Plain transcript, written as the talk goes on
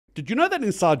Did you know that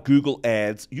inside Google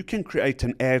Ads, you can create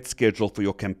an ad schedule for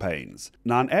your campaigns?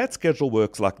 Now, an ad schedule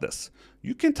works like this.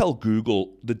 You can tell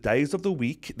Google the days of the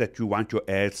week that you want your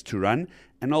ads to run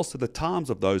and also the times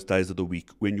of those days of the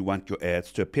week when you want your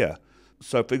ads to appear.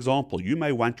 So, for example, you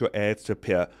may want your ads to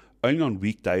appear only on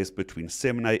weekdays between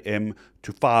 7 a.m.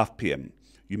 to 5 p.m.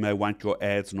 You may want your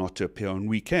ads not to appear on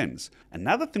weekends.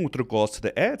 Another thing with regards to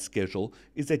the ad schedule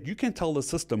is that you can tell the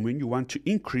system when you want to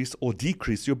increase or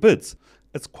decrease your bids.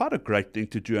 It's quite a great thing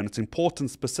to do, and it's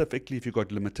important specifically if you've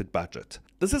got limited budget.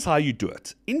 This is how you do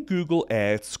it. In Google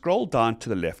Ads, scroll down to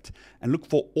the left and look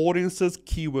for audiences,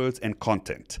 keywords, and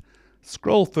content.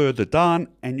 Scroll further down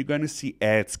and you're going to see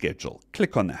ad schedule.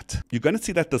 Click on that. You're going to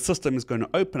see that the system is going to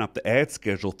open up the ad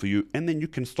schedule for you, and then you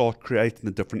can start creating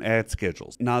the different ad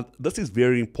schedules. Now, this is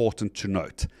very important to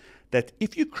note that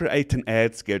if you create an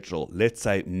ad schedule, let's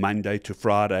say Monday to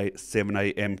Friday, 7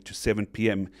 a.m. to 7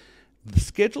 p.m., the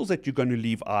schedules that you're going to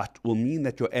leave out will mean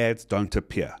that your ads don't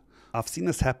appear. I've seen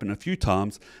this happen a few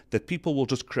times, that people will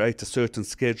just create a certain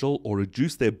schedule or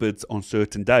reduce their bids on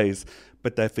certain days,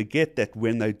 but they forget that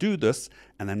when they do this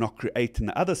and they're not creating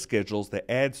the other schedules, their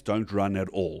ads don't run at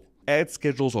all. Ad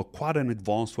schedules are quite an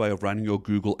advanced way of running your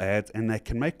Google ads, and they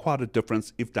can make quite a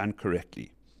difference if done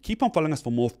correctly. Keep on following us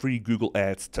for more free Google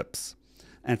Ads tips.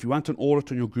 And if you want an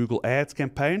audit on your Google Ads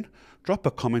campaign, drop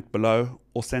a comment below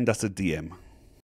or send us a DM.